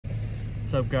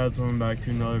What's up guys, welcome back to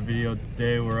another video.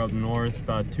 Today we're up north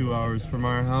about 2 hours from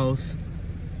our house.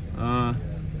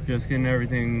 Just getting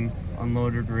everything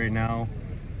unloaded right now.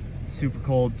 Super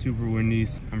cold, super windy.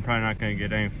 I'm probably not going to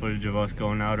get any footage of us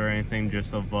going out or anything,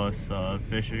 just of us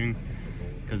fishing,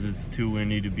 because it's too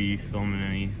windy to be filming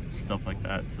any stuff like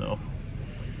that. So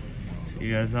see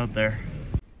you guys out there.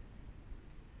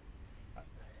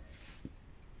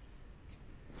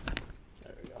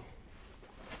 There we go.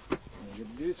 Get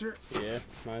the deucer? Yeah,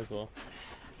 might as well.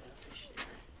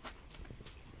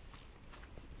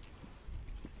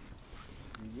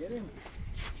 You get him?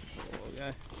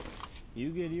 Okay, you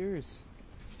get yours.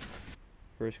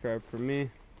 First crab for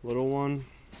me, little one.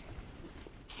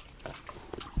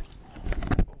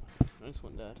 Nice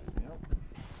one, Dad. Yep.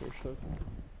 First hook.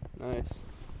 Nice.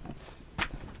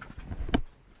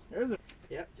 There's a.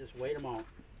 Yep, just wait them out.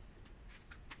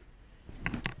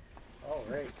 Oh,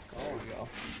 right. There we go.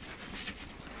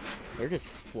 They're just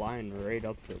flying right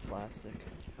up to the plastic.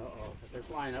 Uh-oh. If they're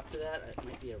flying up to that, it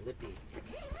might be a lippy.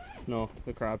 No,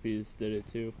 the crappies did it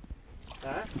too.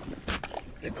 Huh?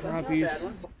 The That's not a crappies. bad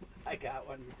one. I got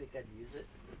one. You think I'd use it?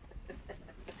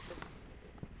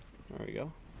 There we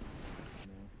go.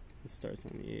 It starts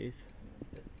on the 8th.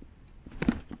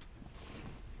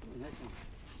 Nice one.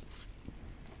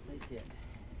 Nice hit.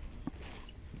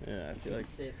 Yeah, I I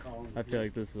feel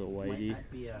like this is a might whitey.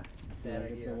 not be a bad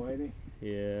It's a idea. whitey.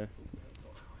 Yeah, Oh,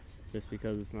 what's this? just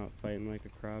because it's not fighting like a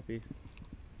crappie.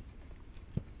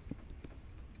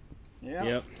 Yeah.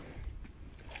 Yep.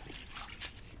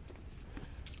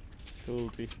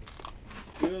 Coolty.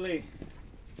 Julie.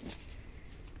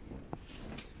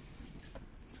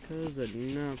 It's because I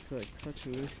do not feel like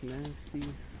touching this nasty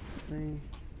thing.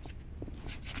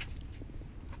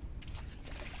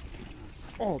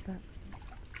 Oh, that.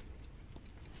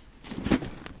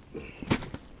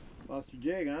 Lost your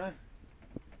jig, huh?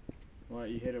 What,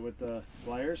 you hit it with the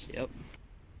pliers? Yep.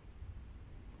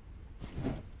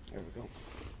 There we go.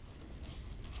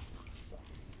 Sucks.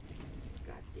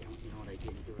 God damn it. You know what I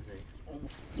didn't do is I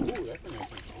almost... Ooh, that's a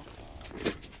nice one.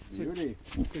 Beauty.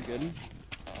 That's a good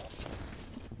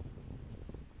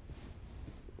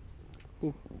one.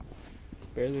 Ooh.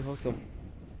 Barely hooked him.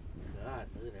 God,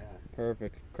 look at that.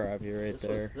 Perfect crappie right This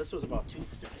there. this was about 2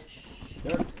 fish.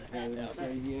 Yep. And And so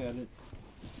he had it.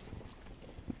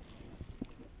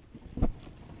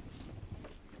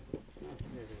 There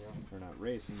we go. We're not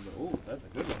racing, but oh, that's a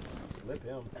good one. Lip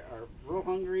him. Are real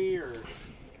hungry or...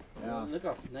 Yeah. Look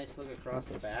a nice look across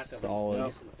That's the a back solid- of it.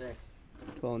 Nice and thick.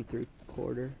 Going through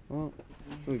quarter. Well,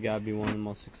 we gotta be one of the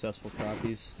most successful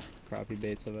crappie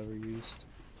baits I've ever used.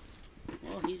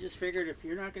 Well, he just figured if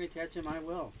you're not going to catch him, I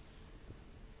will.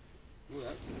 Ooh,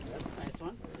 that's a nice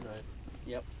one. Very nice.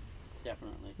 Yep,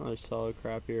 definitely. Another solid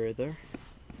crappie right there.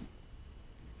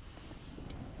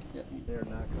 Yep. They're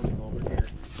not coming over here.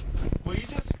 Well, you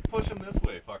just push them this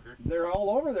way, fucker. They're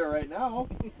all over there right now.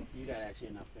 You got actually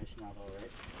enough fish now, though,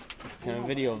 right? Kind of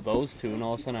video of those two, and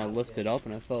all of a sudden I lifted up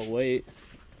and I felt weight.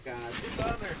 God. Get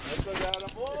down there. I still got him.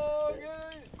 Oh, good.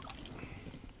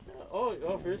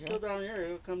 Oh, if you're still down here,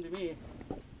 it'll come to me.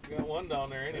 You got one down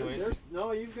there anyways.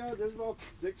 There's about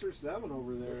 6 or 7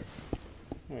 over there.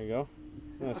 There you go.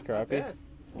 Nice Not crappie. bad.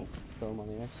 Throw them on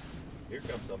the ice. Here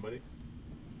comes somebody.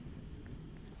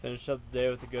 Finished up the day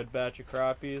with a good batch of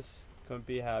crappies. Couldn't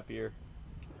be happier.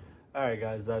 Alright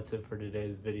guys, that's it for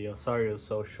today's video. Sorry it was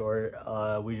so short.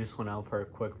 We just went out for a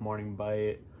quick morning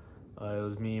bite. It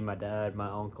was me, my dad, my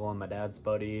uncle, and my dad's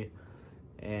buddy.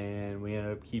 And we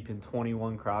ended up keeping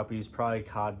 21 crappies, probably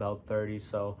caught about 30,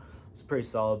 so it's a pretty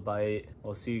solid bite.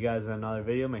 We'll see you guys in another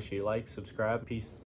video. Make sure you like, subscribe. Peace.